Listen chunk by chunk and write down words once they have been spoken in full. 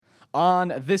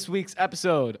On this week's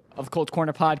episode of Colts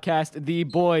Corner Podcast, the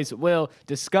boys will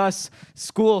discuss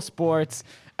school sports,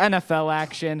 NFL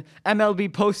action,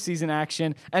 MLB postseason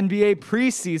action, NBA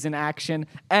preseason action,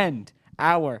 and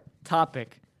our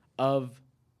topic of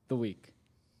the week.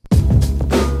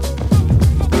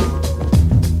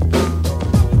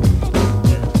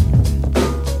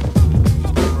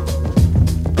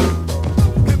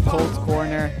 Colts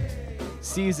Corner,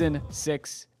 Season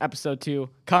 6, Episode 2,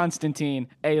 Constantine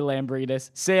A. Lambridis,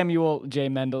 Samuel J.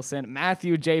 Mendelson,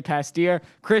 Matthew J. Pastier,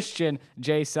 Christian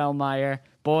J. Selmeyer.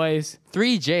 Boys.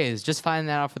 3 J's, just finding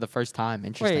that out for the first time.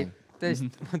 Interesting. Wait, there's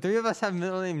three of us have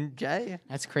middle name J?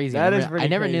 That's crazy. That I is never, pretty I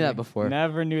never crazy. knew that before.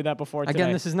 Never knew that before today.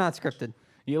 Again, this is not scripted.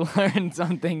 You learn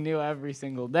something new every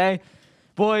single day.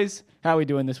 Boys, how are we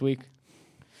doing this week?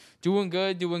 Doing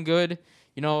good.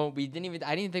 You know, I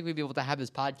didn't think we'd be able to have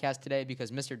this podcast today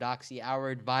because Mr. Doxy, our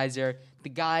advisor, the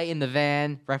guy in the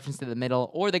van, reference to the middle,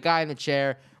 or the guy in the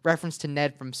chair, reference to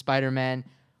Ned from Spider-Man.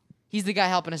 He's the guy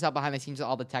helping us out behind the scenes with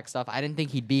all the tech stuff. I didn't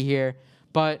think he'd be here,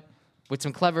 but with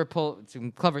some clever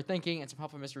thinking and some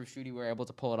help from Mr. Raschuti, we were able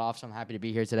to pull it off, so I'm happy to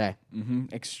be here today.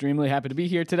 Extremely happy to be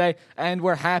here today, and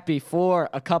we're happy for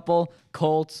a couple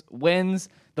Colts wins.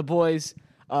 The boys'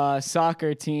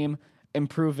 soccer team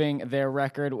improving their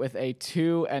record with a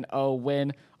 2-0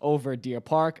 win over Deer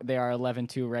Park. They are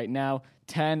 11-2 right now,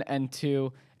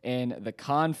 10-2 in the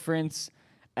conference,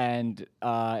 and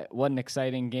what an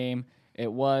exciting game it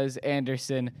was.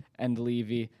 Anderson and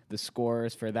Levy, the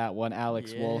scorers for that one.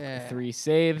 Alex Wolk, 3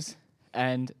 saves,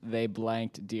 and they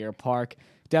blanked Deer Park.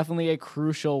 Definitely a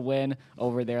crucial win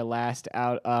over their last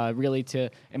out, really to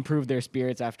improve their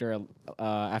spirits after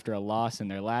a loss in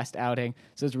their last outing.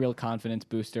 So it's a real confidence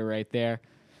booster right there.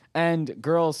 And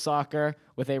girls soccer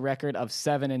with a record of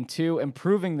 7-2,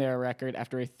 improving their record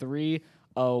after a 3-0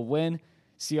 win.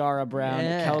 Ciara Brown,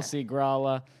 Kelsey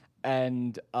Gralla,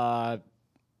 and Ciara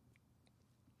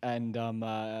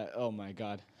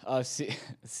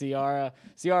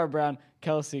Brown,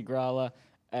 Kelsey Gralla,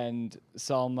 and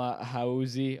Salma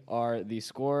Hauzi are the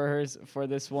scorers for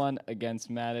this one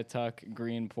against Mattituck,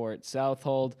 Greenport,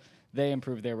 Southold. They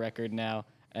improved their record now,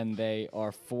 and they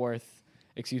are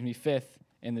fifth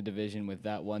in the division with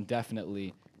that one,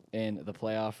 definitely in the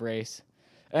playoff race.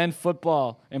 And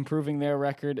football improving their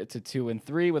record to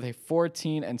 2-3 with a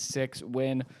 14-6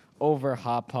 win over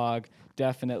Hauppauge.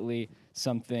 Definitely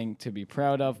something to be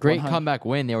proud of. Great comeback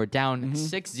win. They were down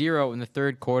 6-0 in the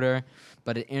third quarter,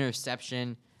 but an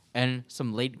interception and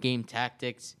some late game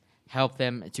tactics helped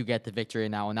them to get the victory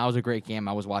in that one. That was a great game.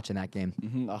 I was watching that game.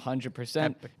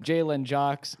 100%. Jalen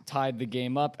Jocks tied the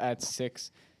game up at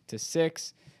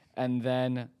 6-6, and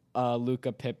then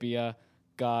Luca Pipia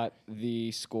got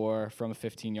the score from a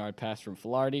 15-yard pass from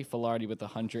Filardi. Filardi with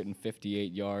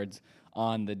 158 yards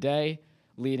on the day,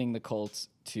 leading the Colts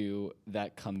to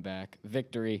that comeback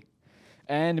victory.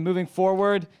 And moving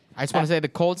forward, I just want to say the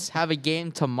Colts have a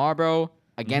game tomorrow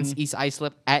against East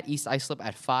Islip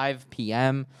at 5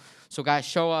 p.m. So, guys,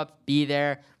 show up, be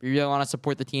there. We really want to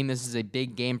support the team. This is a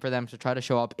big game for them, so try to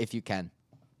show up if you can.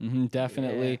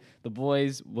 Definitely. Yeah. The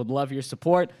boys would love your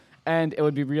support, and it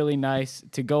would be really nice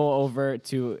to go over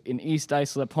to an East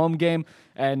Islip home game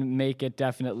and make it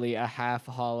definitely a half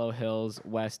Hollow Hills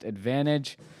West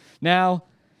advantage. Now,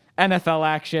 NFL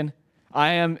action.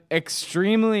 I am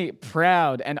extremely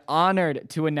proud and honored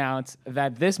to announce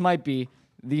that this might be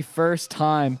the first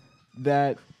time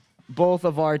that both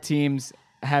of our teams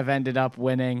have ended up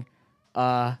winning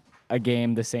a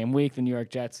game the same week. The New York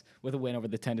Jets with a win over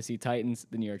the Tennessee Titans.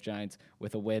 The New York Giants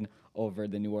with a win over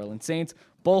the New Orleans Saints.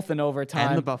 Both in overtime.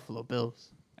 And the Buffalo Bills.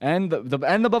 And the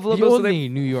Buffalo The Bills. only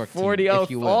New York team, 40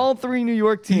 if you will. all 3 New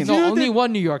York teams. No, only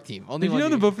one New York team. Only Did you one know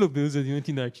New the York Buffalo Bills are the only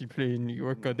team that actually play in New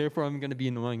York? Therefore, I'm going to be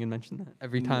annoying and mention that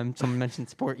every time someone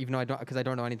mentions sport, even though I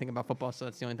don't know anything about football, so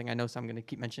that's the only thing I know, so I'm going to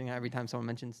keep mentioning it every time someone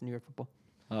mentions New York football.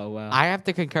 Oh, wow. I have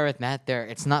to concur with Matt there.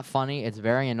 It's not funny. It's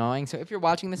very annoying. So if you're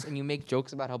watching this and you make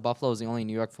jokes about how Buffalo is the only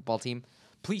New York football team,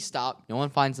 please stop. No one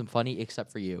finds them funny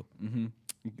except for you.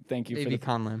 Thank you Maybe for the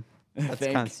Conlam. That's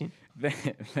Constantine.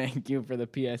 Thank you for the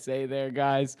PSA there,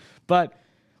 guys. But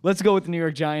let's go with the New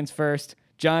York Giants first.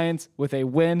 Giants with a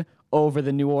win over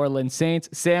the New Orleans Saints.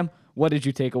 Sam, what did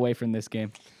you take away from this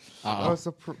game? All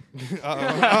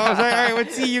right,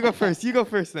 let's see. You go first. You go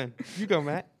first then. You go,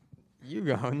 Matt. You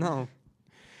go. No.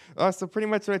 So pretty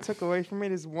much what I took away from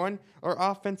it is 1, our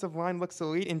offensive line looks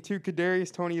elite, and 2, Kadarius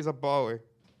Toney is a baller.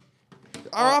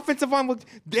 Our offensive line looked.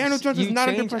 Daniel Jones was You not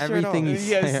under change pressure at all. everything you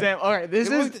Yeah, say. Sam. All right, this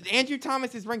is. Andrew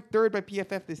Thomas is ranked 3rd by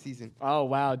PFF this season. Oh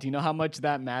wow! Do you know how much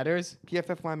that matters?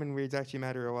 PFF lineman rates actually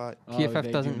matter a lot. PFF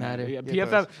they doesn't do matter. Yeah, Yeah, it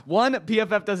PFF.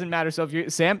 PFF doesn't matter. So if you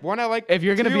Sam, One, I like. if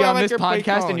you're gonna two, be I on like this your play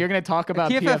podcast and calling. you're gonna talk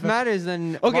about PFF matters,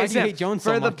 then Okay, why do you Sam, hate Jones for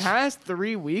so the much? past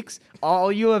 3 weeks,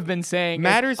 all you have been saying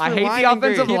Matters is, I for hate the lineman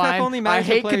offensive grade. PFF line, only I matters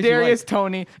for hate players you Kadarius like.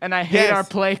 Tony, and I hate Yes, our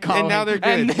play and calling. now they're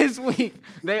And good. this week,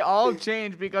 they all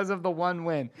changed because of the one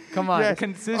win. Come on, Yes.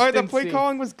 consistency. All right, the play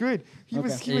calling was good. He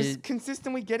was It-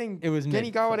 consistently getting it was Kenny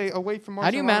mid. Galladay away from.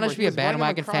 How do you Marshall manage Lattimore. to be He a was running him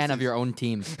bandwagon fan of crosses. your own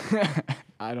team?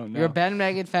 I don't know. You're a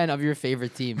bandwagon fan of your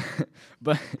favorite team.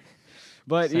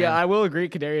 But yeah, Sam. I will agree.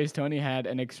 Kadarius Tony had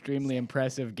an extremely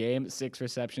impressive game. 6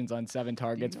 receptions on 7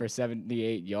 targets for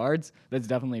 78 yards. That's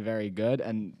definitely very good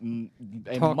and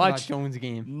a Talk about much Jones'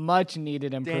 game. much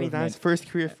needed Danny improvement. Dimes' first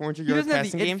career 400 He yard doesn't have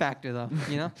passing the it game. factor though,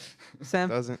 you know. Sam,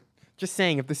 Doesn't. Just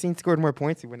saying, if the Saints scored more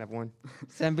points, he wouldn't have won.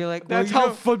 Sam, be like, That's well, how you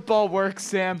know, football works,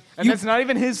 Sam. And You- that's not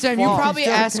even his Sam, fault. you probably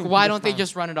Jones ask, can why do don't they fine.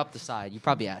 just run it up the side? You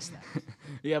probably asked that.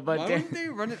 Yeah, but why wouldn't they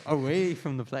run it away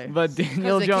from the player? but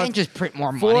Daniel They Jones can't just print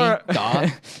more money. Duh.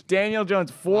 Daniel Jones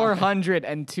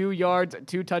 402 yards,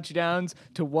 2 touchdowns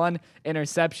to 1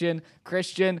 interception.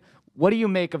 Christian, what do you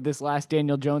make of this last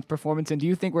Daniel Jones performance, and do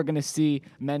you think we're going to see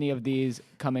many of these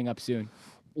coming up soon?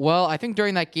 Well, I think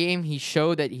during that game, he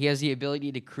showed that he has the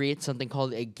ability to create something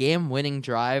called a game-winning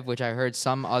drive, which I heard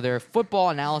some other football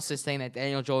analysis saying that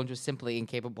Daniel Jones was simply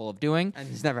incapable of doing. and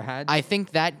he's never had. I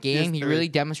think that game, he third. really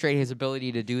demonstrated his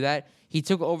ability to do that. He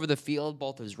took over the field,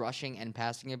 both his rushing and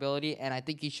passing ability, and I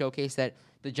think he showcased that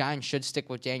the Giants should stick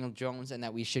with Daniel Jones and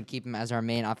that we should keep him as our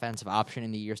main offensive option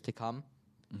in the years to come.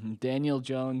 Daniel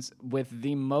Jones with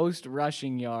the most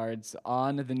rushing yards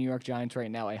on the New York Giants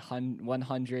right now,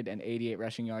 188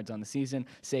 rushing yards on the season.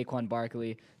 Saquon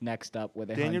Barkley next up with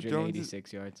Daniel Jones is-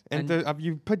 186 yards. And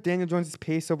you put Daniel Jones'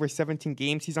 pace over 17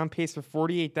 games, he's on pace for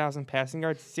 48,000 passing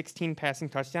yards, 16 passing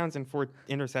touchdowns, and 4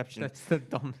 interceptions. That's the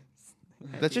dumbest.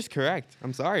 That's just correct.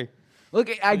 I'm sorry. Look,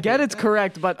 I get it's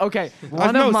correct, but okay.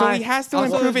 One no, of my so he has to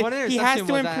Also, improve his one it. He has interception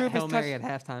to was at improve his Hail Mary touch.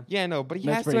 at halftime. Yeah, no, but he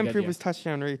That's has to pretty good, improve yeah. his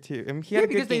touchdown rate too. I mean, he Yeah, had a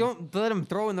because good they game. don't let him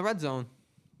throw in the red zone.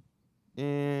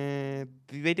 They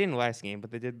didn't last game,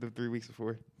 but they did the 3 weeks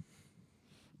before.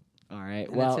 All right.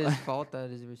 And Well, it's his fault that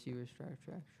his receivers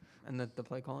trash, and that the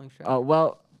play calling trash.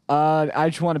 I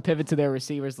just want to pivot to their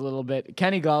receivers a little bit.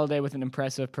 Kenny Galladay with an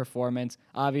impressive performance.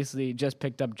 Obviously, just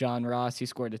picked up John Ross. He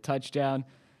scored a touchdown.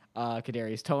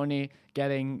 Kadarius Toney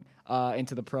getting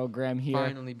into the program here.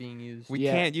 Finally being used. We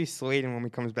Yeah. can't use Slayton when he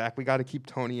comes back. We got to keep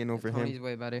Tony in over Tony's him.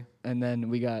 way better. And then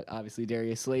we got obviously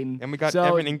Darius Slayton. And we got so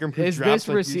Evan Ingram, who is drops this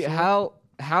like usual.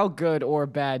 how good or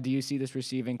bad do you see this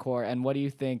receiving core, and what do you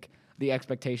think the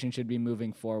expectation should be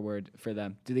moving forward for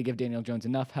them? Do they give Daniel Jones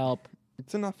enough help?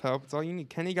 It's enough help. It's all you need.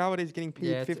 Kenny Galladay is getting paid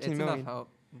Yeah, it's 15 enough million. help.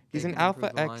 He's They an can improve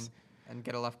alpha the X. line and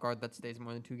get a left guard that stays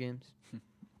more than 2 games.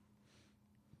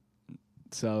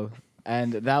 So,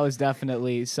 and that was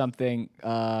definitely something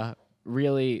that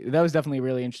was definitely a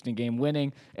really interesting game,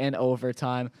 winning in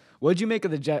overtime. What'd you make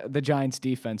of the Giants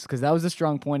defense? Because that was a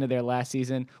strong point of their last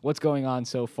season. What's going on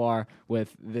so far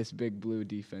with this big blue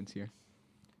defense here?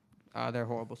 They're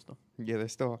horrible still. Yeah, they're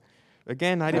still.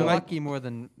 Again, I They're didn't like. lucky more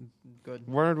than good.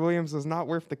 Warren Williams was not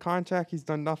worth the contract. He's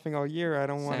done nothing all year. I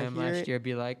don't want to Sam hear last it. year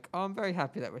be like, oh, I'm very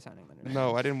happy that we're signing Leonard.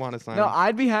 No, I didn't want to sign No, him.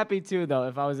 I'd be happy too, though,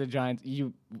 if I was a Giants.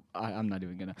 I'm not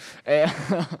even gonna.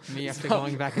 Me after So-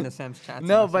 going back into Sam's chat.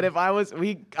 No, but if I was,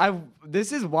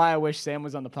 this is why I wish Sam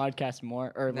was on the podcast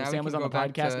more, or Now we Sam was can on the go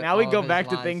back podcast. to Now we all go of his back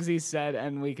to lies. things he said,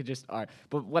 and we could just, all right.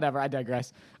 But whatever, I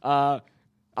digress.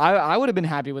 I would have been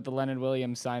happy with the Leonard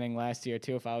Williams signing last year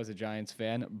too if I was a Giants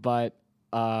fan, but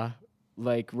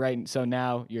so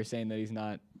now you're saying that he's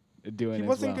not doing He as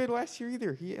wasn't well. good last year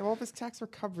either. All of his sacks were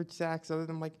coverage sacks, other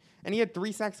than and he had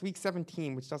 3 sacks week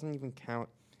 17, which doesn't even count.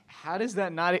 How does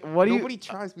that not? What do Nobody you?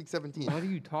 tries week 17. What are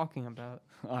you talking about?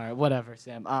 All right, whatever,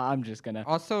 Sam. I'm just gonna.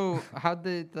 Also, how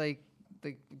did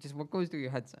just what goes through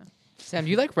your head, Sam? Sam,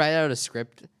 do you write out a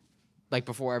script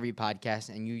before every podcast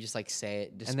and you just say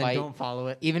it And despite then don't follow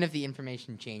it. even if the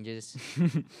information changes?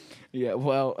 Yeah,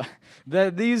 well,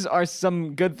 these are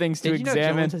some good things to Did you know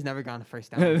examine. Jones has never gone to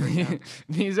first down? on first down?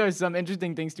 These are some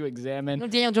interesting things to examine. You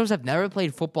know, Daniel Jones have never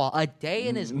played football a day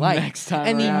in his life. Next time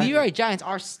and around. the New York Giants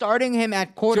are starting him at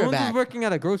Jones quarterback. was working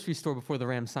at a grocery store before the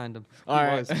Rams signed him. All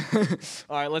right.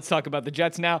 All right, let's talk about the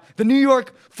Jets now. The New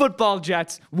York Football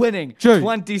Jets winning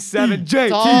 27.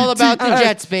 It's all about the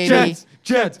Jets, baby.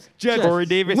 Jets. Corey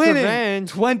Davis winning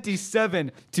revenge.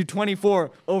 27-24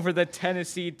 over the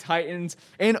Tennessee Titans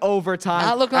in overtime.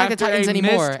 Not looking like the after Titans a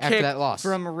anymore missed after kick that loss.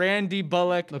 from Randy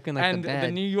Bullock Looking like the and the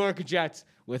bad. New York Jets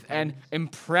with an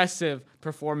impressive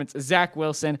performance. Zach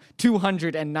Wilson,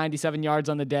 297 yards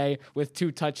on the day with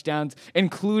 2 touchdowns,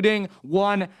 including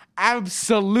one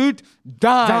absolute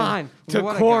dime to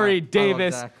What a Corey guy. I love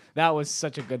Davis. Zach. That was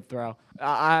such a good throw.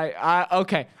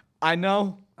 Okay. I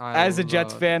know I as a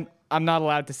Jets love- fan, I'm not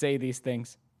allowed to say these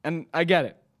things, and I get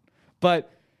it.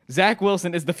 But Zach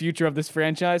Wilson is the future of this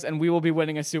franchise, and we will be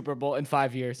winning a Super Bowl in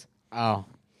 5 years. Oh.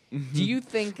 Do you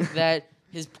think that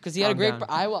because he had a Calm great down.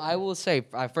 I will say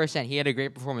firsthand he had a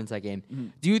great performance that game. Mm-hmm.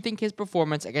 Do you think his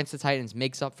performance against the Titans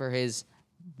makes up for his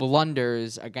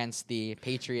blunders against the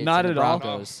Patriots Not and at the all.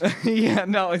 Broncos? Yeah,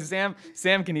 no, Sam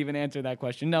can even answer that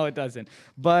question. No, it doesn't.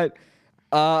 But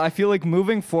I feel like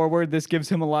moving forward, this gives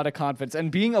him a lot of confidence.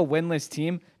 And being a winless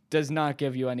team does not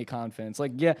give you any confidence.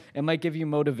 Like, yeah, it might give you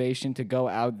motivation to go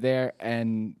out there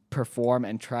and perform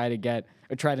and try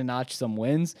to notch some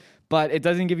wins, but it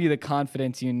doesn't give you the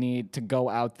confidence you need to go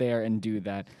out there and do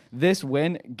that. This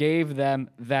win gave them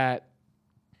that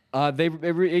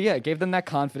it gave them that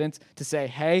confidence to say,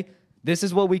 hey, this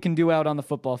is what we can do out on the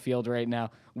football field right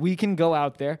now. We can go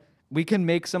out there, we can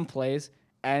make some plays,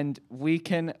 and we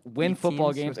can win Beat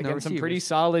football teams games with no against some pretty receivers.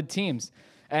 solid teams.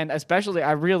 And especially,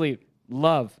 I really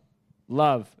love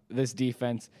this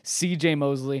defense. CJ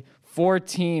Mosley,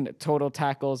 14 total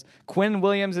tackles. Quinn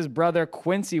Williams' brother,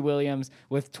 Quincy Williams,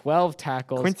 with 12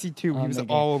 tackles. Quincy too. He on was the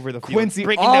game. all over the field. Quincy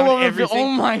breaking all down over the field. everything.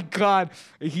 Oh my God,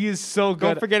 he is so good.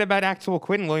 Don't forget about actual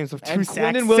Quentin Williams with 2 And sacks,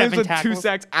 Quinton Williams 7 with tackles. 2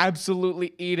 sacks,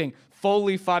 absolutely eating.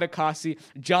 Foley Fatukasi,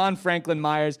 John Franklin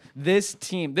Myers. This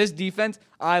team, this defense,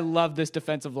 I love this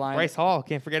defensive line. Bryce Hall,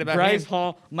 can't forget about Bryce him.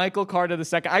 Hall, Michael Carter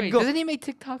II. Wait, doesn't he make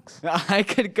TikToks? I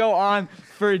could go on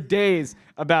for days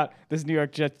about this New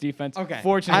York Jets defense. Okay.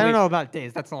 Fortunately, I don't know about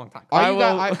days. That's a long time. Are I you,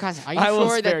 will- guys, are I you will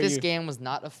sure spare that this you. game was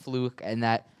not a fluke and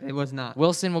that It was not.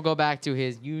 Wilson will go back to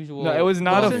his usual? No, it was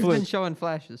not a Wilson's fluke. been showing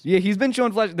flashes. Yeah, he's been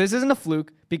showing flash. This isn't a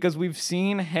fluke because we've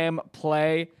seen him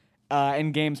play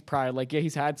in games prior. Like, yeah,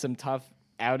 he's had some tough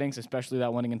outings, especially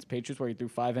that one against Patriots where he threw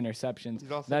 5 interceptions.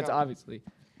 He's also That's got- obviously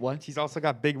what. He's also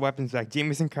got big weapons back.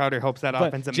 Jamison Crowder helps that But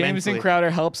offense Jameson immensely. Crowder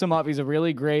helps him up. He's a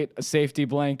really great safety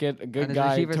blanket, a good his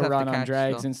guy receivers to have to run on catch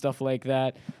drags still. and stuff like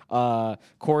that.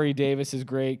 Corey Davis is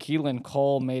great. Keelan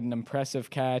Cole made an impressive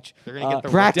catch. They're gonna get the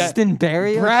Braxton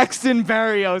Berrios. Braxton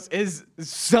Berrios is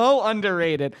so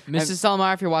underrated. And Mrs.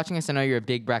 Selmar, if you're watching us, I know you're a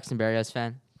big Braxton Berrios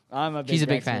fan. I'm a big She's a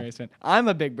big Braxton Berrios fan. I'm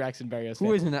a big Braxton Berrios fan.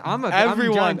 Who isn't it? I'm a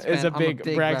Everyone Giants is fan. a I'm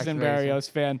big Braxton Berrios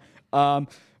fan.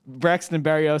 Braxton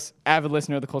Berrios, avid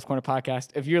listener of the Close Corner podcast.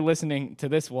 If you're listening to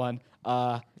this one,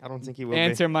 I don't think he will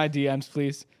answer my DMs,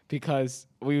 please, because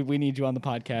we need you on the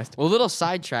podcast. Well, a little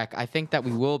sidetrack. I think that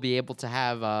we will be able to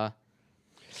have.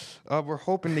 We're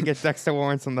hoping to get Dexter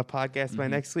Lawrence on the podcast by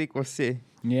next week. We'll see.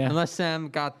 Yeah. Unless Sam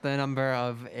got the number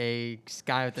of a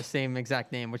guy with the same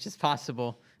exact name, which is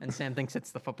possible, and Sam thinks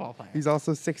it's the football player. He's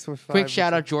also 6'5". Quick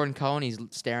shout out Jordan Cohen. He's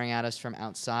staring at us from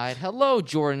outside. Hello,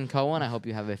 Jordan Cohen. I hope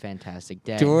you have a fantastic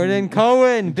day. Jordan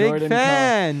Cohen, big Jordan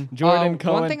fan. Jordan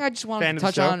Cohen. One thing I just wanted Fan to of the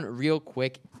touch show? on real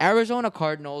quick. Arizona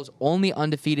Cardinals, only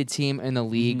undefeated team in the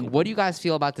league. What do you guys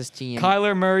feel about this team?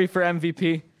 Kyler Murray for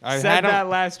MVP. I Said had him- that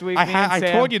last week. I, me and I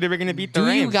Sam. told you they were going to beat the Do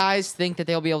Rams. you guys think that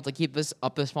they'll be able to keep this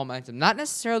momentum? Not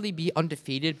necessarily be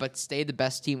undefeated, but stay the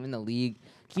best team in the league,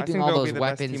 keeping think all they'll those be the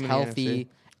best weapons team in the healthy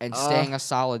and staying a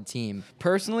solid team.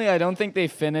 Personally, I don't think they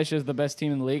finish as the best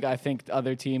team in the league. I think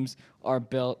other teams are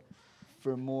built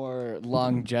for more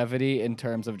longevity in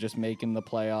terms of just making the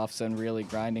playoffs and really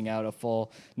grinding out a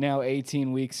full now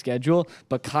 18-week schedule.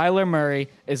 But Kyler Murray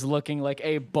is looking like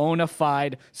a bona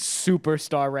fide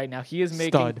superstar right now. He is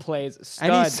making Stud. plays. Stud.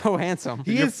 And he's so handsome.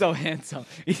 He is so handsome.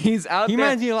 He's out He there.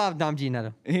 reminds me a lot of Dom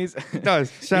Gianetto. He's He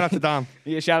does. Shout out to Dom.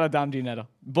 Yeah, shout out Dom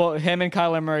DiNetto. Him and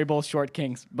Kyler Murray, both short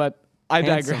kings. But I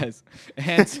Handsome. digress.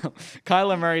 Handsome.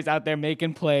 Kyler Murray's out there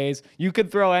making plays. You could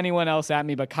throw anyone else at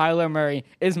me, but Kyler Murray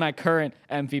is my current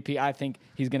MVP. I think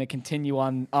he's going to continue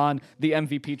on the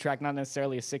MVP track, not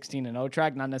necessarily a 16-0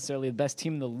 track, not necessarily the best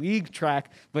team in the league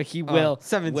track, but he will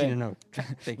 17 win.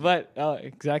 0. But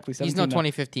exactly, 17 He's no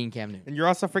 2015 Cam Newton. And you're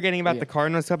also forgetting about the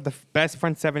Cardinals who have the best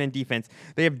front seven in defense.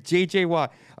 They have J.J.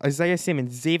 Watt, Isaiah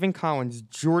Simmons, Zaven Collins,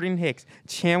 Jordan Hicks,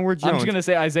 Chandler Jones. I'm just going to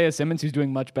say Isaiah Simmons, who's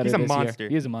doing much better He's a this monster. year.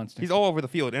 He is a monster. He's all over the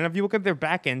field. And if you look at their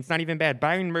back end, it's not even bad.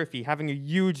 Byron Murphy having a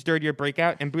huge third-year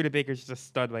breakout, and Buda Baker's just a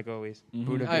stud like always.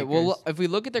 Buda All right, well, Baker's if we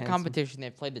look at their handsome. competition,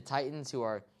 they've played the Titans, who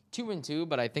are 2-2,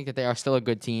 but I think that they are still a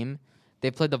good team.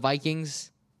 They played the Vikings,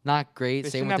 not great. They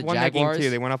Same shouldn't with have the won that game Jaguars. too.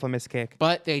 They went off a missed kick.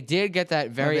 But they did get that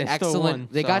very they still excellent. won,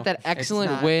 They got so that it's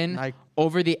excellent not win like-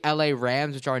 over the LA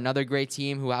Rams, which are another great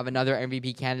team who have another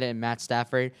MVP candidate in Matt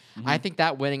Stafford. I think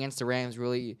that win against the Rams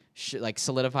really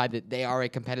solidified that they are a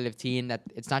competitive team. That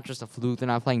it's not just a fluke. They're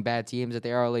not playing bad teams. That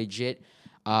they are a legit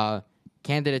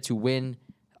candidate to win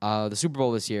the Super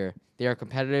Bowl this year. They are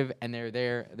competitive and they're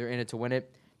there. They're in it to win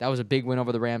it. That was a big win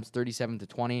over the Rams,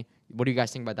 37-20. What do you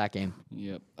guys think about that game?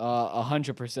 Yep,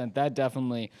 100%. That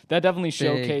definitely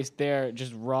showcased their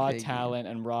just raw Big, talent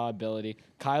and raw ability.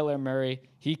 Kyler Murray,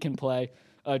 he can play.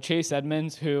 Chase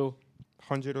Edmonds, who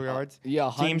 100 yards.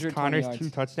 yeah, James 120 Conner's yards. 2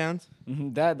 touchdowns.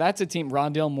 That's a team.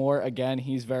 Rondale Moore again,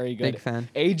 he's very good. Big fan.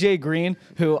 AJ Green,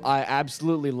 who I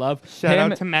absolutely love. Shout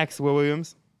him, out to Max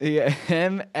Williams. Yeah,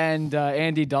 him and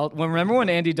Andy Dalton. Remember when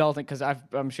Andy Dalton? Because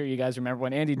I'm sure you guys remember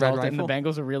when Andy Red Dalton and the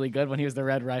Rifle? Bengals were really good when he was the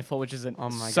Red Rifle, which is Oh my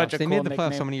such gosh, a they cool made the playoffs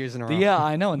nickname. so many years in a row. Yeah,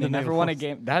 I know, and they They made never the won a playoffs.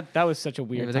 game. That was such a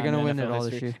weird. but they're time gonna in win it NFL all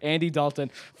this history. year. Andy Dalton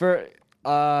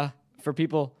for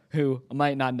people who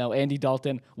might not know, Andy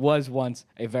Dalton was once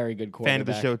a very good quarterback. Fan of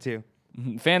the show too.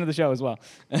 Fan of the show as well.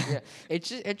 Yeah, it's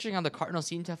just interesting how the Cardinals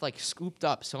seem to have like scooped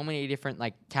up so many different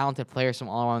like talented players from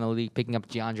all around the league, picking up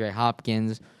DeAndre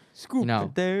Hopkins. Scoop. No.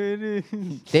 There it is.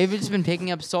 They've just been picking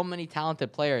up so many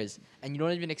talented players, and you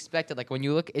don't even expect it. Like when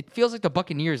you look, it feels like the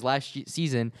Buccaneers last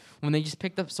season when they just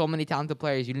picked up so many talented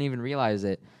players, you didn't even realize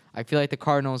it. I feel like the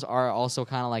Cardinals are also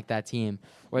kind of like that team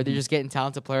where they're just getting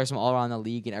talented players from all around the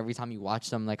league, and every time you watch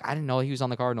them, like I didn't know he was on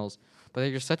the Cardinals, but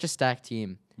they're just such a stacked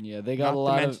team. Yeah, they got Not a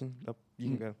lot to of. mention, you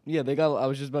can go. Yeah, they got. I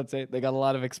was just about to say they got a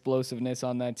lot of explosiveness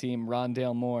on that team.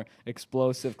 Rondale Moore,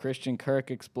 explosive. Christian Kirk,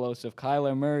 explosive.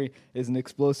 Kyler Murray is an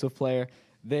explosive player.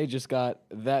 They just got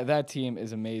that. That team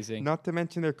is amazing. Not to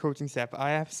mention their coaching staff.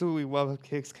 I absolutely love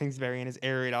Kingsbury and his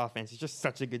air raid offense. It's just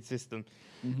such a good system.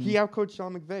 He outcoached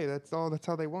Sean McVay. That's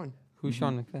how they won. Who's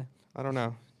Sean McVay? I don't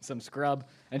know. Some scrub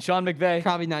and Sean McVay.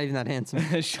 Probably not even that handsome.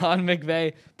 Sean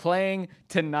McVay playing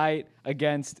tonight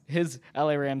against his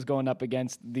LA Rams, going up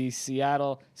against the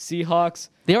Seattle Seahawks.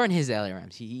 They aren't his LA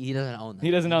Rams. He doesn't own them. He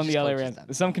doesn't own just the LA coaches Rams. them.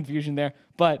 There's some confusion there,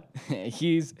 but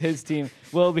his team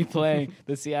will be playing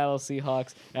the Seattle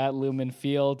Seahawks at Lumen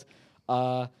Field.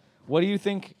 What do you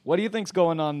think? What do you think's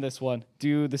going on this one?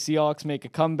 Do the Seahawks make a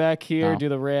comeback here? No. Do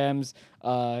the Rams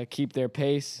keep their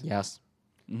pace? Yes.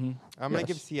 I'm gonna Yes.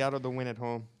 give Seattle the win at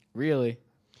home. Really?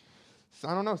 So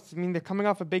I don't know. I mean, they're coming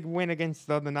off a big win against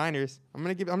the Niners. I'm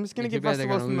just gonna Too give bad Russell they're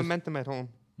gonna Wilson lose. momentum at home.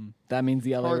 That means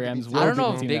the LA Hard to Rams beat. will I don't be know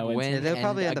the if team big that wins. win Yeah, they'll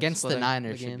probably end up against the splitting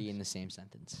Niners the should be games. in the same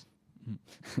sentence.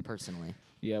 Personally,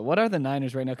 Yeah. What are the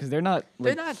Niners right now? Because they're not.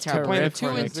 they're like, not terrible. They're They're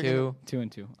terrific. 2-2.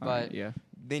 2-2. But- Alright, yeah.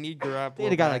 They need Garoppolo. They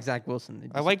had a guy back. like Zach Wilson.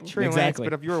 they'd be I like super- Trey Exactly.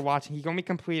 Lance, but if you were watching, he only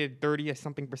completed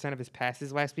 30-something% of his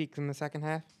passes last week in the second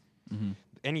half.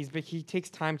 And he takes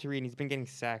time to read, and he's been getting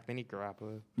sacked. They need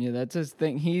Garoppolo. Yeah, that's his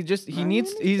thing.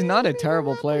 He's not a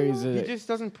terrible player. He just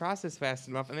doesn't process fast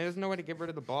enough, and he doesn't know how to get rid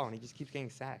of the ball, and he just keeps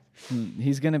getting sacked.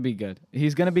 He's gonna be good.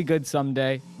 He's gonna be good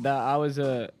someday. I was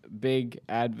a big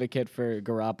advocate for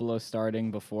Garoppolo starting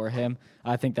before him.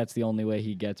 I think that's the only way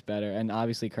he gets better. And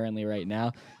obviously, currently, right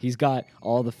now, he's got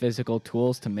all the physical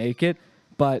tools to make it.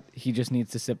 But he just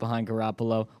needs to sit behind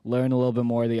Garoppolo, learn a little bit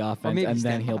more of the offense, maybe and then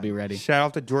stand he'll behind. be ready. Shout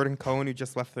out to Jordan Cohen, who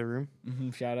just left the room.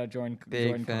 Shout out Jordan Big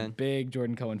Cohen, fan. big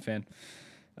Jordan Cohen fan.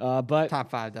 But Top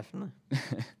 5, definitely.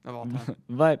 Of all time.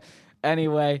 but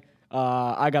anyway,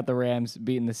 I got the Rams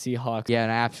beating the Seahawks. Yeah,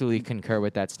 and I absolutely concur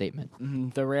with that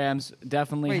statement. The Rams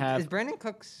definitely Wait, have. is Brandon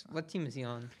Cooks, what team is he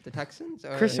on? The Texans?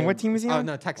 Or Christian, what team is he Oh, on?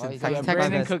 no, Texans. he's Yeah, on Texans.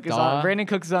 Brandon Texans. Cook is on. Duh. Brandon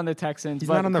Cook is on the Texans. He's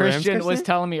but not on the Rams, Christian was Christian?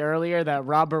 telling me earlier that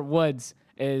Robert Woods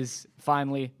is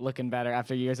finally looking better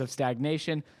after years of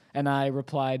stagnation. And I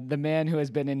replied, the man who has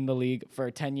been in the league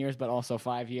for 10 years, but also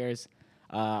 5 years.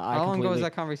 How long ago was completely-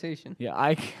 that conversation? Yeah,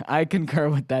 I concur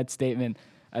with that statement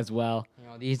as well. You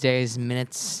know, these days,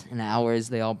 minutes and hours,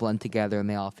 they all blend together and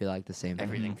they all feel like the same thing.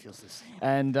 Everything feels the same.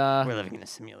 And We're living in a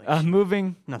simulation.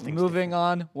 moving Nothing's moving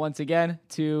on once again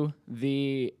to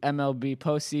the MLB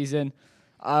postseason.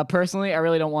 Personally, I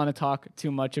really don't want to talk too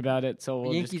much about it, so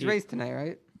we'll Yankees just keep, race tonight,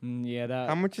 right? Yeah, that.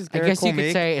 How much is I Garrett guess you Cole could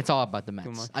make? say it's all about the much.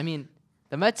 Mets. I mean,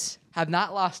 the Mets have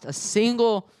not lost a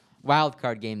single wild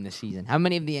card game this season. How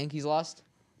many have the Yankees lost?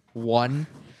 1.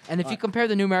 And if you compare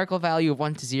the numerical value of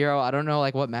 1 to 0, I don't know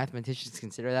like what mathematicians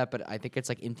consider that, but I think it's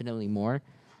like infinitely more.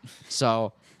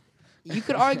 So you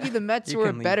could argue the Mets You were a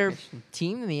can leave better Christian.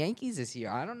 team than the Yankees this year.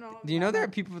 I don't know. Do you know there are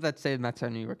people that say the Mets are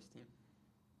New York's team?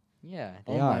 Yeah,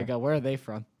 Oh they my are. God, where are they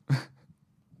from?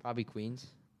 Probably Queens.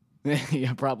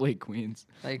 Yeah, probably Queens.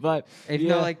 Like, But if yeah, you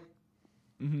know, like,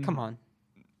 mhm. come on.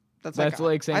 That's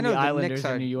like saying I know the the Islanders Knicks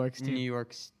are are New York's team. New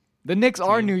York's The Knicks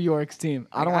are team. New York's team.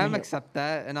 I don't I'm want to. accept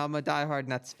that, and I'm a diehard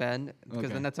Nets fan because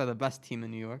Okay. the Nets are the best team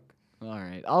in New York. All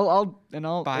right, I'll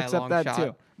By a accept long that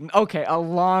shot. too. Okay, a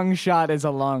long shot is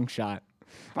a long shot.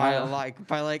 By Uh, a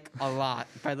lot,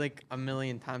 by like a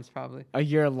million times probably.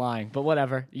 You're lying, but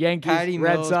whatever. Yankees, Patty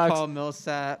Red Mills, Sox. Paul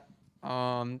Millsap.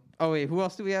 Oh wait, who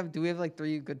else do we have? Do we have like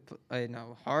 3 good?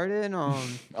 No, Harden. All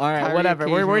right, Kyrie whatever.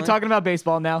 We're occasionally. talking about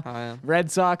baseball now. Oh, yeah. Red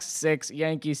Sox 6,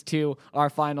 Yankees 2. Our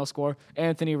final score.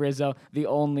 Anthony Rizzo, the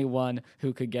only one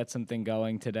who could get something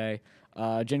going today.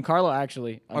 Giancarlo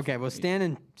actually. Okay, well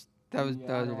Stanton, that was Yeah, I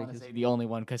that was don't wanna ridiculous. say the only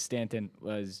one because Stanton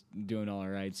was doing all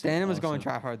right. Stanton was going also.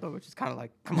 try hard though, which is kind of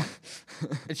like, come on,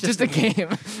 It's just a game.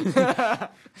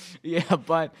 Yeah,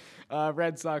 but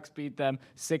Red Sox beat them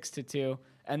 6-2.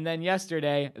 And then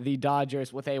yesterday, the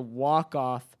Dodgers with a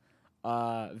walk-off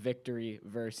victory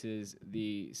versus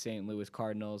the St. Louis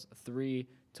Cardinals,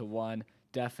 3-1.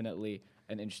 Definitely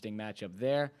an interesting matchup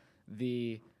there.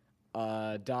 The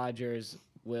Dodgers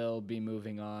will be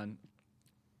moving on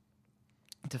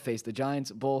to face the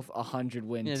Giants, both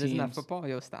 100-win yeah, teams. isn't that football?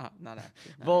 Yo, stop, not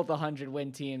actually. No. Both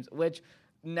 100-win teams, which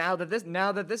now that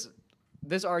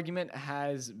this argument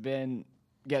has been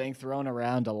getting thrown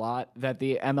around a lot, that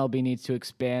the MLB needs to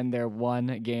expand their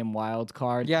 1-game wild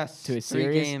card Yes, to a 3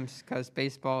 series. games because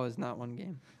baseball is not 1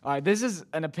 game. All right, this is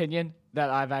an opinion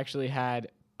that I've actually had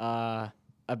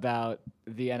about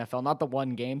the NFL, not the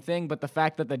 1-game thing, but the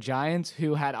fact that the Giants,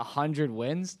 who had 100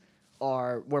 wins,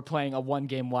 were playing a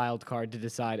 1-game wild card to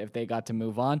decide if they got to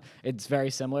move on. It's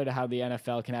very similar to how the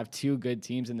NFL can have 2 good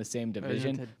teams in the same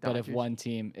division, the but if Dodgers. one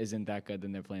team isn't that good,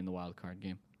 then they're playing the wild card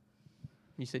game.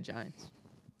 You said Giants.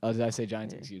 Oh, did I say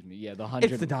Giants? Yeah. Excuse me. Yeah, the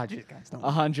It's the Dodgers, guys. Don't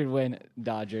 100-win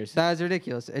Dodgers. That is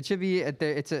ridiculous. It should be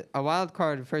it's a wild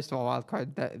card. First of all, wild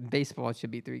card that baseball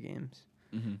should be 3 games.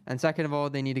 Mhm. And second of all,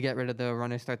 they need to get rid of the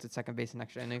runner starts at second base in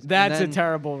extra innings. And That's a then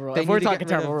terrible rule. they If we're need to get talking rid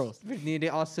terrible of- rules. They need to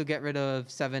also get rid of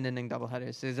 7-inning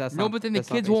doubleheaders. So that's No, not- but then the that's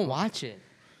not kids won't baseball. watch it.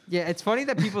 Yeah, it's funny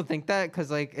that people think that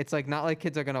because like it's like not like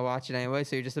kids are gonna watch it anyway.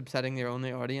 So you're just upsetting your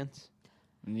only audience.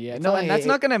 Yeah, It's no, only- and that's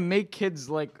not gonna make kids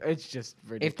like. It's just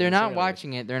ridiculous. If they're not Really.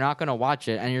 watching it, they're not gonna watch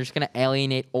it, and you're just gonna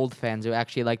alienate old fans who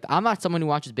actually like. I'm not someone who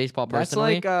watches baseball That's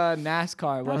personally. like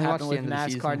NASCAR. What only watched happened the with end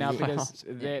of the NASCAR season. now Yeah. because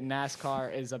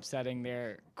NASCAR is upsetting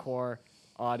their core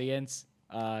audience.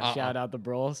 Shout out the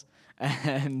Bros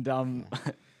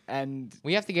and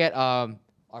we have to get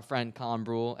our friend Colin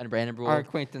Brule and Brandon Brule, Our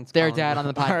acquaintance. their Colin. dad, on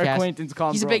the our podcast. acquaintance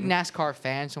Colin He's a big Brolin. NASCAR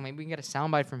fan, so maybe we can get a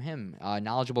soundbite from him.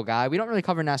 Knowledgeable guy. We don't really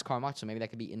cover NASCAR much, so maybe that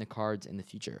could be in the cards in the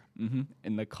future.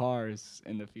 in the cars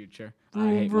in the future. I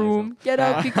Vroom, hate vroom. myself. Get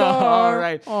out the car. All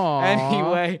right. Aw.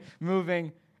 Anyway,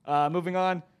 moving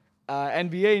on.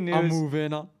 NBA news. I'm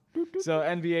moving on. So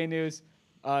NBA news,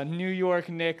 New York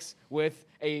Knicks with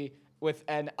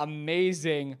an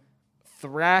amazing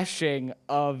thrashing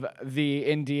of the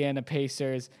Indiana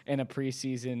Pacers in a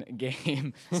preseason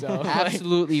game. So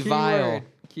Absolutely vile.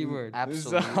 Keyword.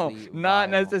 Absolutely. so not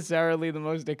vile. necessarily the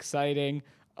most exciting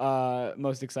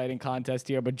contest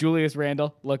here, but Julius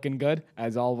Randle looking good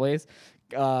as always.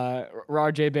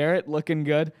 RJ Barrett looking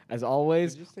good as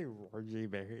always. Did you say RJ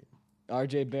Barrett?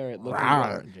 RJ Barrett looking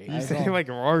Rawr. good. You as say always. like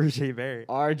RJ Barrett.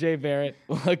 RJ Barrett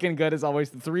looking good as always.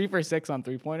 3 for 6 on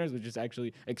 3-pointers, which is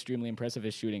actually extremely impressive.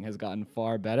 His shooting has gotten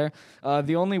far better.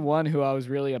 The only one who I was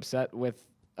really upset with,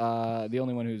 the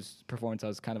only one whose performance I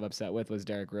was kind of upset with was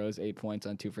Derrick Rose, 8 points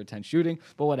on 2 for 10 shooting.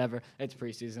 But whatever, it's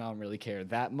preseason. I don't really care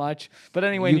that much. But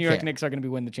anyway, You New York care. Knicks are going to be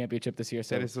winning the championship this year,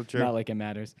 so That is so true. not like it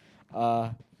matters.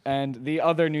 And the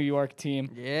other New York team,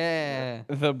 Yeah.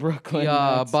 the Brooklyn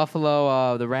The Nets.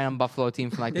 Buffalo, the random Buffalo team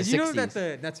from like Did the you 60s. know that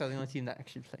the Nets are the only team that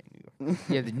actually play in New York?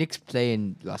 Yeah, the Knicks play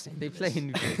in Los Angeles. They play in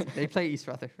New Jersey. They play East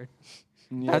Rutherford.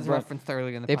 Yeah, As but- referenced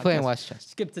earlier in the They podcast. play in Westchester.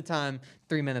 Skip the time,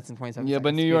 3 minutes and 27 Yeah,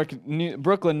 seconds. but Skip.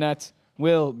 Brooklyn Nets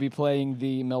will be playing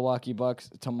the Milwaukee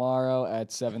Bucks tomorrow at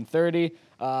 7:30.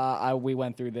 We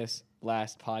went through this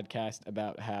last podcast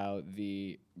about how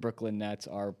the Brooklyn Nets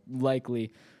are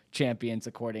likely champions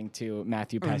according to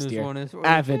Matthew And this Pasteur, one is-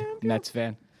 avid Nets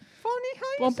fan. Funny how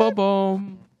you Boom, said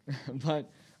boom, boom.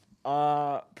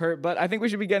 But I think we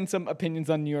should be getting some opinions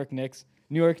on New York Knicks.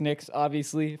 New York Knicks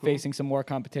obviously facing some more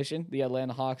competition. The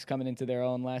Atlanta Hawks coming into their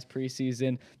own last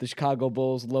preseason. The Chicago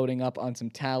Bulls loading up on some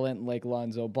talent like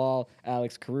Lonzo Ball,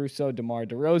 Alex Caruso, DeMar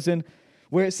DeRozan.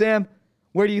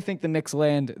 Where do you think the Knicks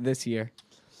land this year?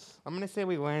 I'm gonna say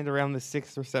we land around the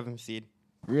 6th or 7th seed.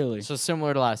 Really? So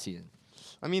similar to last season.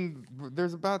 I mean,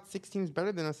 there's about 6 teams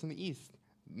better than us in the East.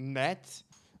 Nets.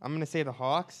 I'm gonna say the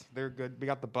Hawks. They're good. We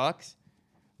got the Bucks.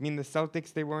 I mean, the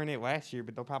Celtics. They weren't it last year,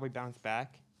 but they'll probably bounce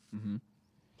back. Mm-hmm.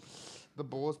 The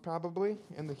Bulls probably,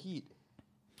 and the Heat.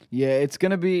 Yeah, it's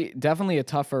going to be definitely a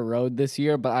tougher road this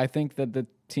year, but I think that the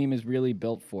team is really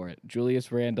built for it.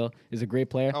 Julius Randle is a great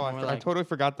player, Oh, More I like- totally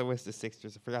forgot the list of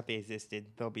Sixers. I forgot they existed.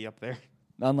 They'll be up there.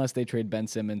 unless they trade Ben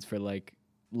Simmons for like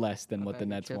less than A what the bag of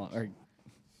Nets chips. want. Or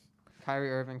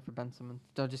Kyrie Irving for Ben Simmons.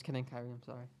 No, just kidding, Kyrie. I'm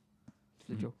sorry. It's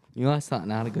a joke. You know, that's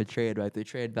not a good trade, right? The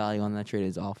trade value on that trade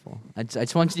is awful. I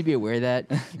just want you to be aware that.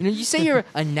 You say you're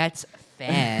a Nets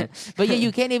fan, but yeah,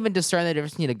 you can't even discern the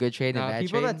difference between a good trade and a No, bad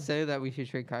people trade. that say that we should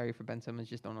trade Kyrie for Ben Simmons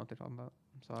just don't know what they're talking about.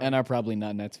 I'm sorry. and are probably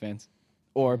not Nets fans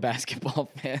or basketball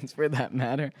fans for that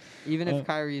matter. Even uh, if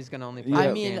Kyrie is gonna only play Yeah. I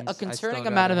eight mean, games, a I'd still concerning rather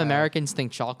amount of have- Americans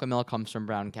think chocolate milk comes from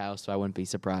brown cows, so I wouldn't be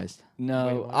surprised. No,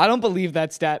 Wait, what? I don't believe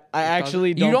that stat. I doesn't? actually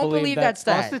You don't don't believe that All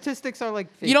stat? statistics are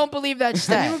like fake. You don't believe that Anyone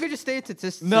stat? could just say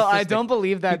it's No, I don't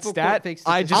believe that People quote stat. fake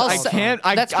I just statistics I all the can't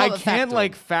time. That's I called a can't factoid.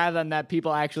 like fathom that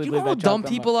people actually You know believe how that dumb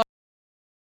chocolate milk- people are?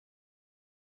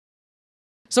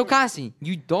 So, Kasi,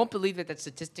 you don't believe that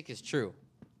statistic is true.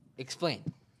 Explain.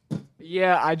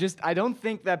 Yeah, I don't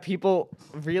think that people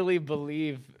really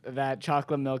believe that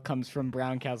chocolate milk comes from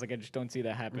brown cows. Like I just don't see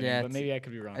that happening. Yeah, but it's- maybe I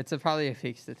could be wrong. It's probably a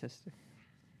fake statistic.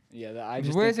 Yeah, I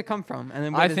just Where think, does it come from? And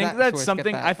then where I does think that that's source get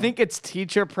something. that I from? think it's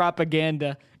teacher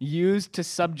propaganda used to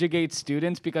subjugate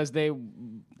students because they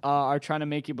are trying to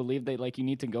make you believe that like you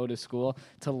need to go to school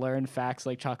to learn facts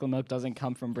like chocolate milk doesn't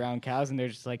come from brown cows, and they're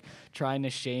just like trying to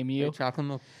shame you. Wait, chocolate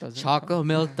milk doesn't. Chocolate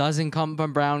milk doesn't come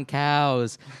from brown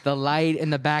cows. The light in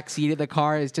the back seat of the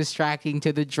car is distracting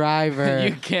to the driver.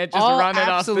 You can't just All run it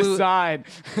off the absolute- side.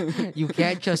 You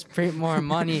can't just print more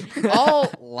money.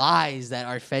 All lies that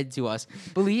are fed to us.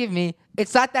 Believe me,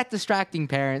 it's not that distracting,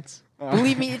 parents.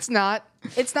 Believe me, it's not.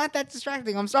 It's not that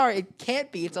distracting. I'm sorry. It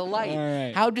can't be. It's a light. All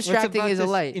right. How What's distracting about is a this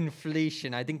light?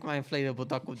 Inflation. I think my inflatable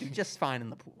duck will do just fine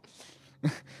in the pool.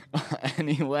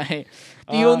 Anyway,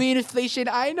 The only inflation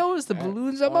I know is the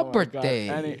balloons on my oh God.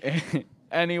 birthday.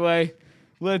 Anyway,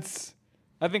 I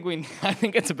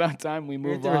think it's about time we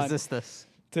We have move to on resist this.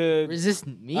 to. Resist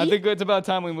me? I think it's about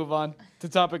time we move on to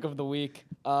topic of the week.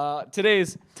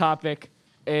 Today's topic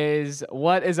is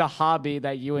what is a hobby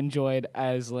that you enjoyed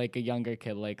as like a younger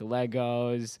kid, like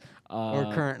Legos,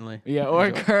 Or currently. Yeah,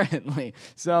 or currently.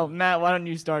 So Matt, why don't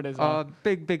you start as well?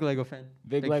 Big Lego fan.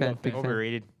 Big Lego fan. Big fan. fan.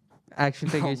 Overrated. Action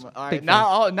figures. All right, big fan.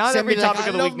 not every Somebody like, topic I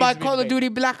of the love week my needs to be Call of debate. Duty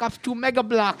Black Ops 2 Mega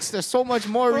Blocks. They're so much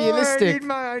more Oh, realistic.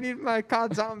 I need my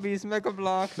COD Zombies Mega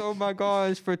Blocks. Oh my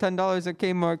gosh, for $10 at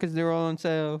Kmart because they're all on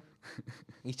sale.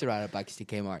 We should ride a bike to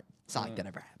Kmart. It's not like that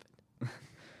ever happened.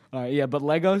 All right, yeah, but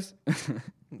Legos,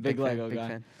 big fan, Lego big guy.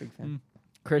 Fan, big fan.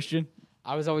 Christian.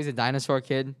 I was always a dinosaur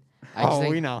kid. I just Oh,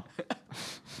 think- we know.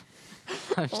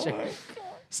 I'm sure.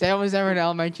 Sam was never in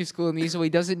elementary school in these, so he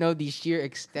doesn't know the sheer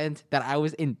extent that I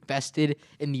was invested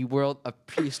in the world of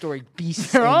prehistoric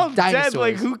beasts They're and all dinosaurs. dead.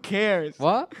 Like, who cares?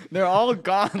 What? They're all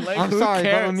gone. Like, I'm who sorry,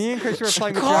 cares? but when me and Chris were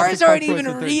playing with Cars Jurassic aren't Park even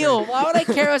toys in third real. grade. Why would I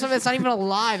care about something that's not even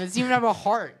alive? It doesn't even have a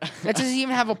heart. That doesn't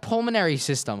even have a pulmonary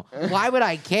system. Why would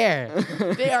I care?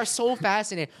 They are so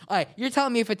fascinating. All right, you're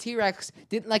telling me if a T-Rex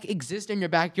didn't like exist in your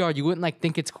backyard, you wouldn't like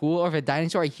think it's cool, or if a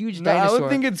dinosaur, a huge No, I dinosaur. would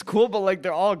think it's cool, but like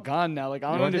they're all gone now. Like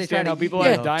I don't What are they understand trying how to people eat? are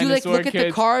yeah, dinosaur do like look at kids.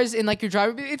 the cars in like your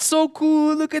driver. It's so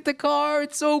cool. Look at the car.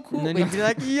 It's so cool. And then Wait, he'd be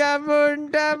like,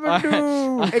 yabba dabba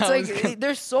doo. it's like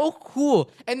they're so cool,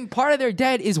 and part of their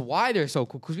dead is why they're so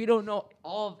cool because we don't know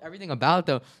everything about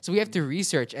them, so we have to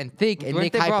research and think and Weren't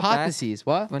make they brought back? hypotheses.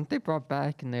 What? Weren't they brought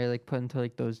back and they're like put into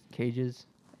like those cages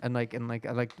and like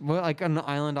on an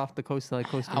island off the coast of like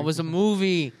Costa Rica? That was a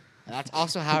movie. And that's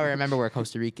also how I remember where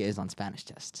Costa Rica is on Spanish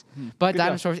tests. But Good job.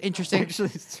 dinosaurs interesting Actually,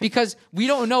 it's true. because we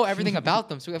don't know everything about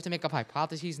them, so we have to make up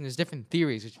hypotheses and there's different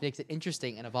theories, which makes it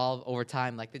interesting and evolve over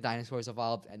time, like the dinosaurs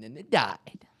evolved and then they died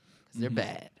because they're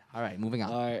bad. All right, moving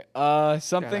on. All right.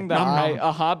 Something that Nom nom.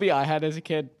 a hobby I had as a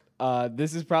kid.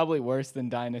 This is probably worse than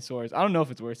dinosaurs. I don't know if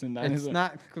it's worse than dinosaurs. It's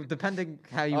not depending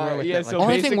how you All were right, with yeah, it. so Like,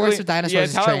 Only thing worse basically- with dinosaurs yeah, is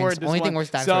it's how I trains. word this Only thing one. worse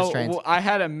with dinosaurs is So trains. I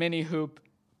had a mini hoop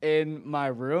in my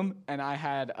room, and I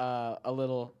had a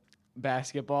little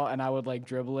basketball, and I would like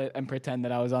dribble it and pretend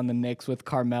that I was on the Knicks with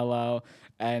Carmelo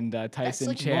and Tyson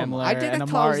like, Chandler normal. I did and that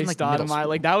till I was Amari in, like, middle Stoudemire. school.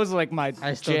 Like that was like my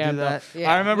I still do jam. though. that.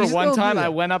 Yeah, I remember we one still do time I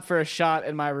that. went up for a shot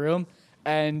in my room.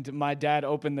 And my dad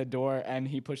opened the door and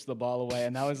he pushed the ball away,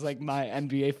 and that was like my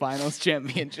NBA Finals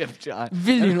championship shot.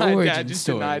 Villain And my origin dad just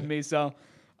story. denied me, so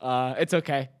it's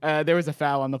okay. There was a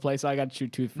foul on the play, so I got to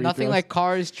shoot 2 free Nothing throws. like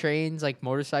cars, trains, like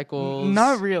motorcycles.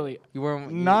 Not really. You were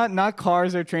Not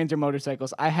cars or trains or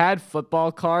motorcycles. I had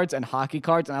football cards and hockey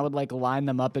cards, and I would like line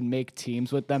them up and make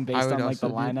teams with them based would on like the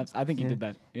also do- lineups. I think you yeah. did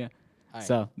that. Yeah. Alright.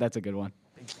 So that's a good one.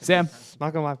 Sam.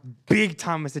 Not gonna lie, big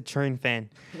Thomas the Train fan.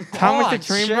 Thomas the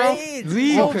Train, bro.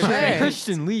 Leave, Oh, Christian. man.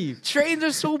 Christian, leave. Trains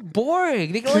are so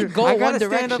boring. They can only go I one gotta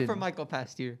direction. stand up for Michael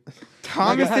Pasteur.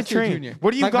 Thomas the Pasteur Train. Jr.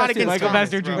 What do you Michael got Pasteur, against Michael Thomas,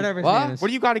 Pasteur bro? Jr. Whatever his What? name is. What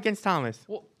do you got against Thomas?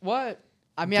 What?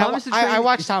 I mean, Thomas the I Train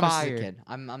watched is Thomas as a fire. kid.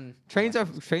 I'm Trains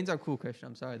are cool, Christian.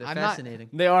 I'm sorry. They're I'm not- fascinating.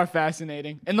 They are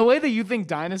fascinating. And the way that you think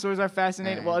dinosaurs are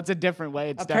fascinating, Alright. well, it's a different way.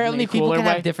 It's apparently definitely a people cooler can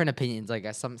way. have different opinions. Like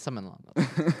some along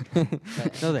those.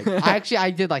 No,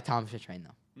 I did like Thomas the Train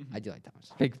though. I do like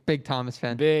Thomas. big Thomas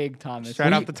fan. Big Thomas. Shout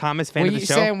Were out you- to Thomas, fan Were of the you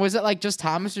show. saying was it like just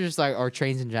Thomas or just like or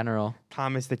trains in general?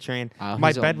 Thomas the Train. Oh, My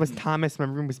he's bed on- was Thomas. My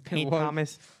room was paint was.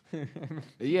 Thomas.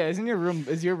 Yeah, is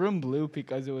your room blue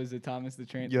because it was a Thomas the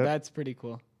Train? Yep. That's pretty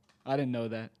cool. I didn't know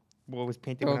that. Well, it was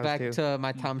painted Go when I back was 2. to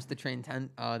my Thomas the Train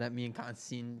tent that me and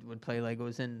Constantine would play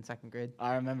Legos in 2nd grade.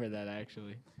 I remember that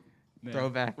actually. Man,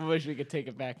 Throwback. I wish we could take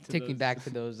it back to Take me those back to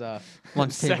those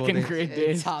Lunch table second days. grade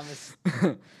days. Thomas.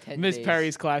 10 Miss days.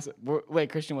 Perry's class. Wait,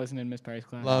 Christian wasn't in Miss Perry's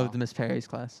class. Loved Miss Perry's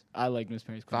class. I liked Miss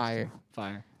Perry's class. Fire. too.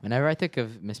 Fire. Whenever I think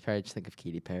of Miss Perry, I just think of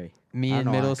Katy Perry. Me I in don't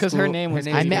know middle why. school. 'Cause her name was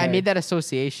I, Katy ma- I Perry. made that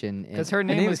association. Because her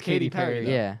name name was was Katy Katy Perry. Perry,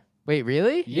 though. Yeah. Wait,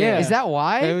 really? Yeah. Is that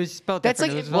why? It was spelled That's like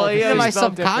different. It was well, spelled yeah, in my it's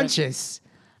spelled different. subconscious.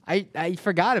 I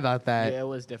forgot about that. Yeah, it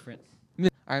was different.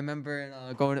 I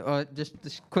remember going just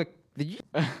quick. Did you?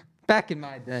 Back in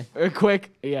my day.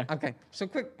 Quick. Yeah. Okay, so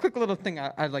quick little thing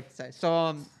I'd like to say. So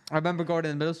I remember going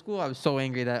to middle school. I was so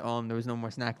angry that there was no more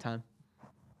snack time.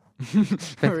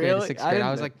 5th grade to Really? 6th I grade. I didn't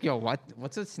was know. like, yo,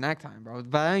 what's a snack time, bro?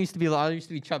 But I used to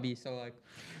be chubby, so like.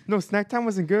 No, snack time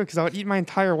wasn't good because I would eat my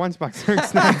entire lunchbox during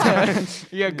snack time.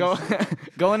 Yeah,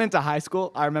 going into high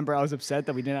school, I remember I was upset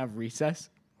that we didn't have recess.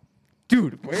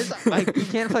 Dude, where's like you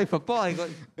can't play football? Like,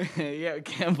 Yeah,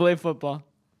 can't play football.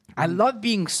 I love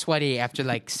being sweaty after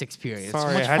like 6 periods.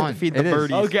 Sorry, it's I so had much to feed fun. the It is.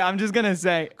 birdies. Okay, I'm just gonna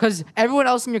say, Because everyone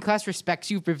else in your class respects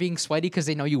you for being sweaty because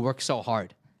they know you work so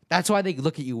hard. That's why they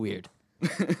look at you weird.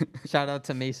 shout out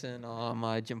to Mason,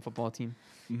 my gym football team.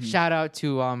 Shout out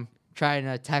to trying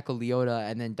to tackle Leota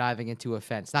and then diving into a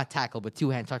fence. Not tackle, but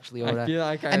two-hand touch Leota. I feel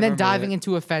like I and then remember diving it.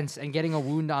 into a fence and getting a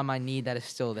wound on my knee that is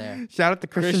still there. Shout out to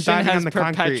Christian, Christian diving has on the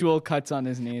concrete. perpetual cuts on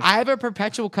his knees. I have a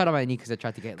perpetual cut on my knee because I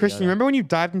tried to get Christian, Leota. you remember when you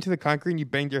dived into the concrete and you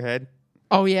banged your head?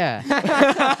 Oh, yeah.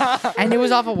 And it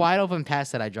was off a wide open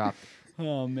pass that I dropped.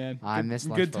 Oh man, I Good- miss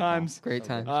lunch good football. times. Great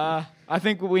time. I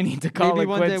think we need to call Maybe it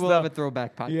one quits. day we'll though. have a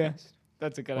throwback podcast. Yeah.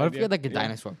 That's a good What if idea. we had like a Yeah.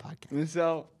 dinosaur podcast?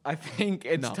 So I think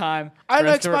it's No. time. I for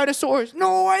us like to- Spinosaurus.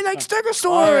 No, I like Stegosaurus.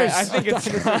 All right, I think it's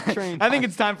Dinosaur train I think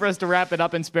it's time for us to wrap it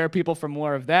up and spare people for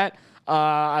more of that.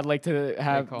 I'd like to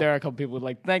have. call. There are a couple people who'd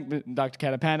like to thank Dr.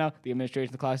 Catapano, the administration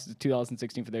of the class of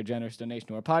 2016 for their generous donation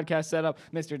to our podcast setup,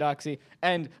 Mr. Doxy,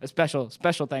 and a special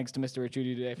thanks to Mr.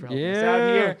 Richuti today for helping us out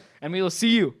Yeah. here. And we will see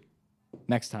you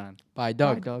next time. Bye,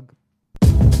 Doug. Doug.